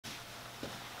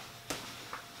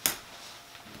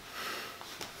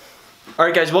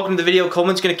Alright guys, welcome to the video.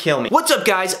 Coleman's gonna kill me. What's up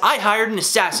guys? I hired an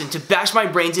assassin to bash my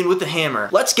brains in with a hammer.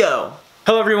 Let's go!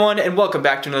 Hello everyone and welcome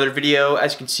back to another video.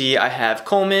 As you can see, I have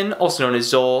Coleman, also known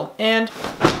as Xole, and...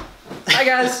 Hi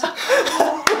guys!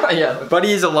 Yeah,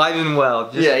 buddy is alive and well.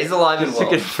 Yeah, he's alive and well. To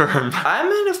confirm.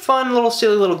 I'm in a fun, little,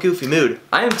 silly, little, goofy mood.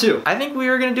 I am too. I think we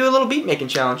are gonna do a little beat making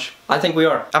challenge. I think we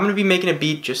are. I'm gonna be making a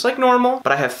beat just like normal,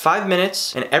 but I have 5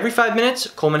 minutes, and every 5 minutes,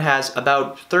 Coleman has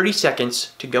about 30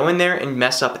 seconds to go in there and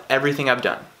mess up everything I've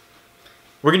done.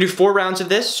 We're gonna do 4 rounds of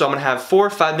this, so I'm gonna have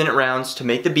 4 5-minute rounds to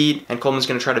make the beat, and Coleman's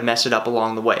gonna try to mess it up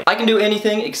along the way. I can do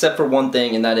anything except for one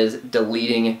thing, and that is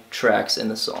deleting tracks in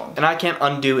the song. And I can't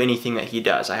undo anything that he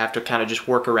does. I have to kind of just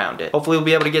work around it. Hopefully we'll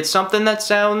be able to get something that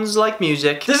sounds like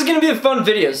music. This is gonna be a fun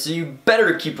video, so you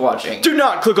better keep watching. Do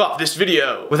not click off this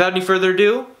video! Without any further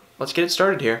ado, let's get it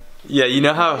started here. Yeah, you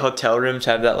know how hotel rooms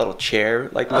have that little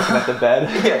chair, like looking at the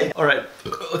bed? Yeah. Alright,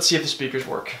 let's see if the speakers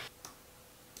work.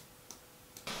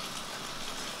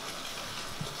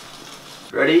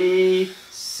 Ready,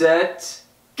 set,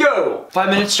 go! 5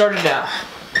 minutes started now.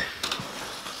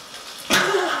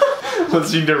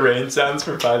 Listening to rain sounds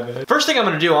for 5 minutes. First thing I'm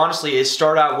gonna do, honestly, is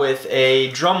start out with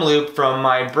a drum loop from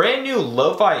my brand new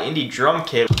lo-fi indie drum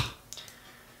kit.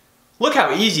 Look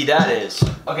how easy that is.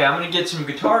 Okay, I'm gonna get some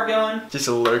guitar going. Just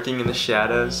lurking in the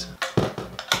shadows.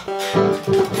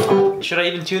 Should I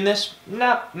even tune this?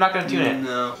 No, I'm not gonna tune it.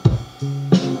 No.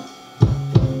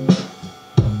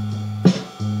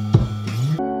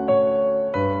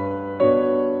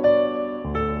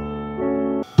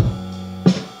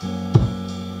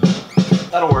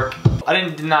 That'll work. I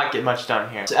did not get much done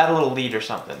here. Let's add a little lead or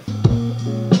something.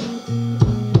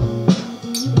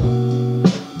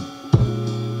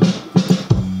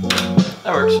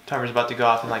 That works. Timer's about to go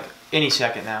off in like any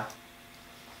second now.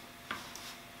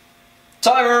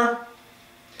 Timer!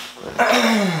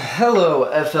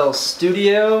 Hello, FL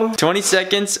Studio. 20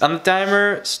 seconds on the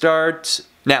timer. Start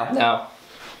now. Now.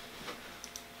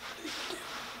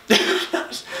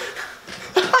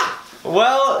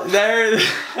 Well, there...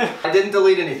 I didn't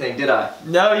delete anything, did I?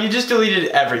 No, you just deleted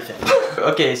everything.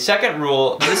 Okay, second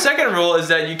rule. The second rule is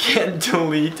that you can't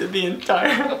delete the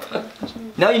entire...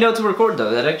 Now you know to record though.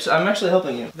 I'm actually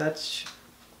helping you. That's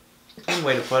a good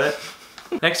way to put it.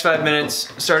 Next 5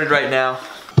 minutes started right now.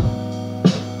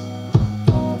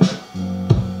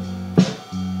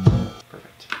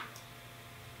 Perfect.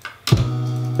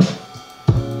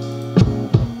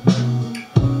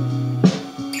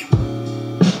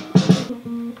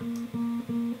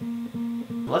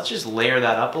 Let's just layer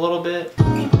that up a little bit.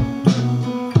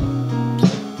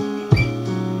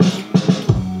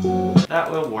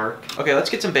 That will work. Okay, let's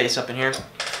get some bass up in here.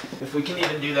 If we can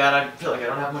even do that, I feel like I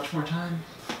don't have much more time.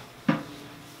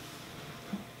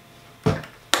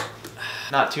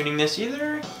 Not tuning this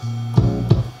either.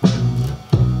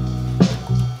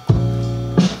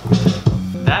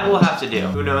 That will have to do.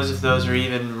 Who knows if those are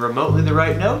even remotely the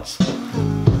right notes?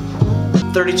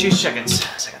 32 seconds.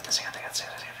 I got this.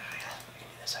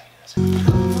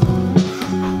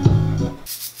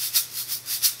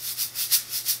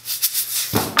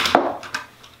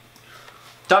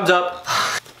 Thumbs up.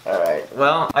 Alright,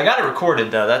 well, I got it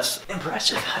recorded though. That's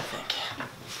impressive, I think.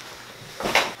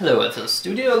 Hello, FL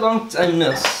Studio. Long time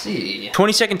no see.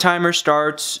 20-second timer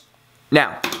starts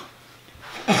now.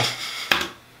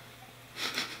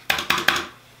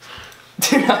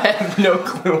 Dude, I have no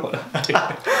clue what I'm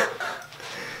doing.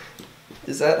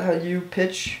 Is that how you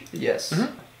pitch? Yes.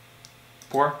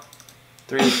 4,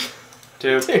 3,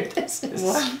 2. Dude, this is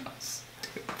What?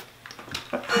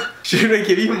 Should I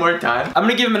give you more time? I'm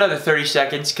gonna give him another 30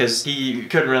 seconds because he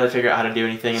couldn't really figure out how to do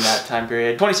anything in that time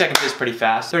period. 20 seconds is pretty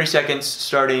fast. 30 seconds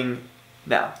starting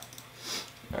now.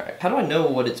 Alright, how do I know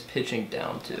what it's pitching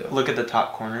down to? Look at the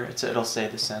top corner. It'll say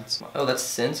the cents. Oh, that's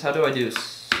cents? How do I do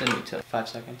semitone? 5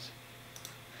 seconds.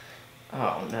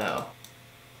 Oh no.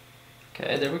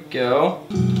 Okay, there we go.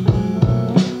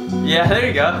 Yeah, there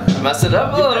you go. Mess it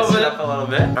up a little bit. Up a little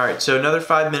bit. Alright, so another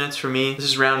 5 minutes for me. This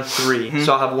is round 3.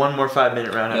 So I'll have one more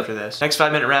 5-minute round after this. Next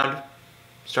 5-minute round,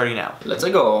 starting now. Let's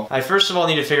go. I first of all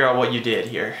need to figure out what you did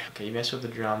here. Okay, you messed with the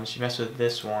drums, you messed with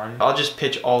this one. I'll just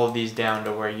pitch all of these down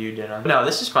to where you did them. No,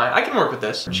 this is fine. I can work with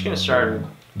this. I'm just gonna start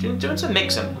doing some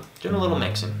mixing. Doing a little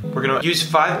mixing. We're gonna use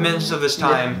 5 minutes of this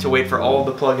time to wait for all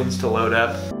the plugins to load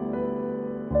up.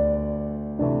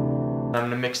 I'm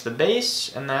gonna mix the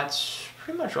bass, and that's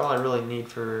pretty much all I really need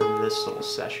for this little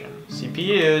session.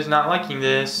 CPU is not liking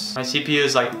this. My CPU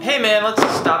is like, hey man, let's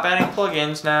stop adding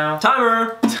plugins now.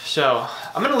 Timer! So,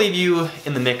 I'm gonna leave you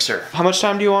in the mixer. How much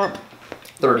time do you want?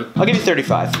 30. I'll give you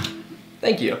 35.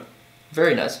 Thank you.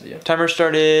 Very nice of you. Timer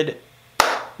started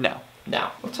now.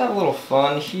 Now, let's have a little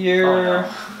fun here. Oh, no.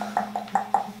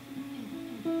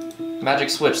 Magic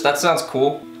switch. That sounds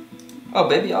cool. Oh,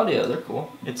 baby audio. They're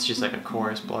cool. It's just like a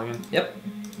chorus plugin. Yep.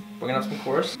 We're gonna have some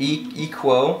chorus.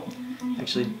 Equo.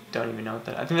 Actually, don't even know what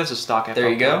that. I think that's a stock. There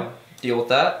you go. Deal with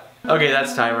that. Okay,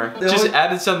 that's timer. Just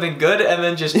added something good and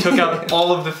then just took out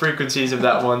all of the frequencies of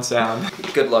that one sound.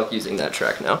 Good luck using that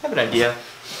track now. I have an idea.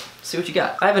 See what you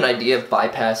got. I have an idea.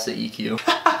 Bypass the EQ.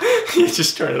 You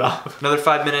just turn it off. Another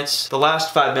 5 minutes. The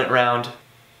last 5-minute round.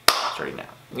 Starting now.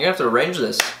 You're gonna have to arrange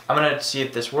this. I'm gonna see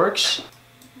if this works.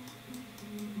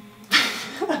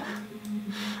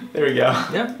 There we go.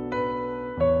 Yeah.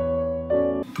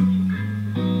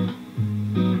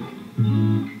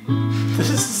 This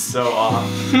is so off.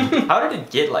 How did it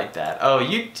get like that? Oh,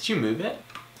 did you move it?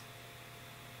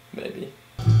 Maybe.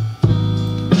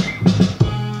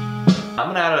 I'm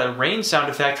gonna add a rain sound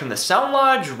effect from the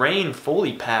SoundLodge Rain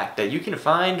Foley Pack that you can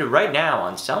find right now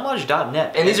on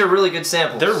soundlodge.net. And these are really good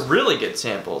samples. They're really good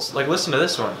samples. Like, listen to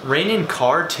this one. Rain in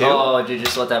Car 2. Oh, dude,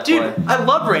 just let that play. Dude, I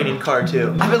love Rain in Car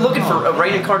 2. I've been looking for a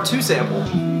Rain in Car 2 sample.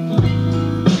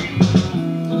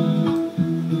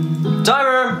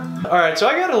 Timer! Alright, so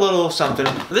I got a little something.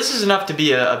 This is enough to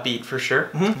be a beat for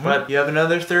sure. But you have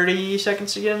another 30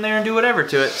 seconds to get in there and do whatever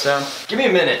to it, so. Give me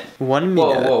a minute. 1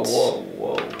 minute.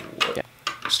 Whoa. Okay.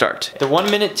 Start. The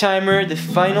 1 minute timer, the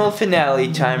final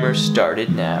finale timer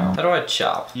started now. How do I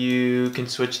chop? You can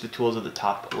switch the tools at the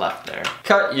top left there.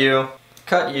 Cut you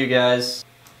guys.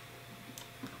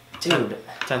 Dude.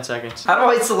 10 seconds. How do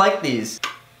I select these?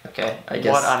 Okay, I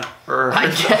guess. What on earth? I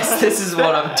guess this is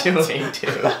what I'm doing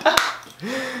too.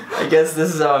 I guess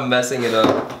this is how I'm messing it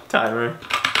up. Timer.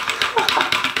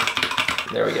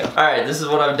 There we go. Alright, this is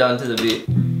what I've done to the beat.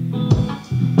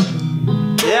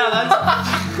 Yeah,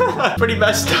 that's pretty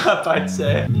messed up, I'd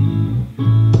say.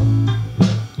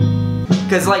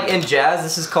 Cause like in jazz,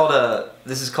 this is called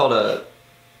a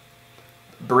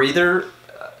breather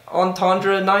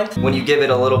entendre ninth. When you give it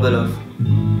a little bit of.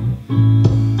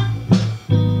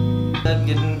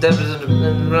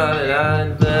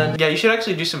 Yeah, you should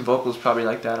actually do some vocals probably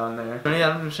like that on there. Yeah,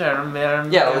 let me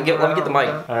get the mic.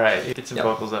 Alright, get some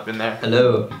vocals up in there.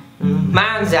 Hello.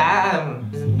 Man's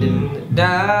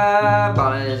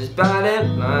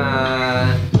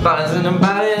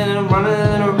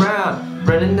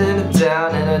running in the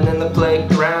town and in the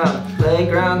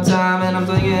playground time, and I'm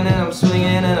swinging and I'm swinging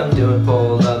and I'm doing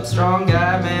pull up. Strong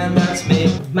guy, man, that's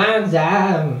me. Man's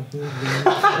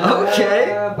okay.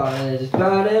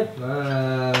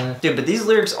 Dude, but these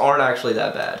lyrics aren't actually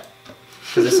that bad.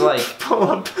 Cause it's like pull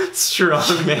up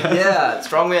strong man. Yeah,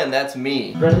 strong man, that's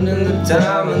me. Running in the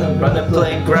town and I'm running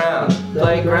playground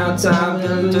time,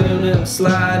 and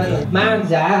sliding.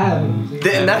 Man's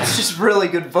and that's just really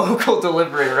good vocal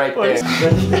delivery right there.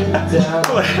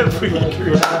 Whatever you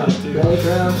created, dude.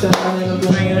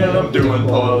 I'm doing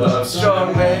pull up.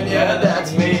 Strong man, yeah,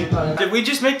 that's me. Did we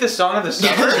just make the song of the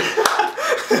summer?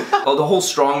 Oh, the whole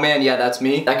strong man, yeah, that's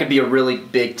me. That could be a really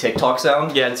big TikTok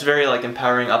sound. Yeah, it's very like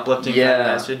empowering, uplifting kind of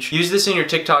message. Use this in your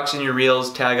TikToks and your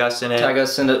Reels, tag us in it. Tag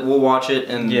us in it, we'll watch it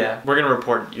and... Yeah, we're gonna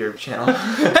report your channel.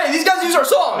 Hey, these guys use our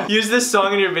song! Use this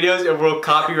song in your videos and we'll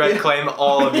copyright claim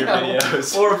all of your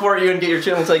videos. We'll report you and get your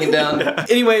channel taken down.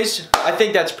 Anyways, I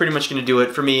think that's pretty much gonna do it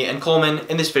for me and Coleman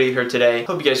in this video here today.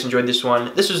 Hope you guys enjoyed this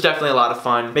one. This was definitely a lot of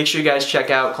fun. Make sure you guys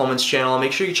check out Coleman's channel.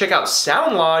 Make sure you check out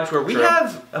SoundLodge where we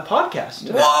have a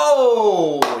podcast.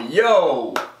 Whoa!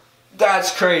 Yo!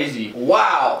 That's crazy.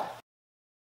 Wow!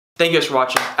 Thank you guys for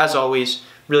watching. As always,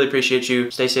 really appreciate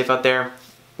you. Stay safe out there.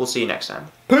 We'll see you next time.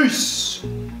 Peace!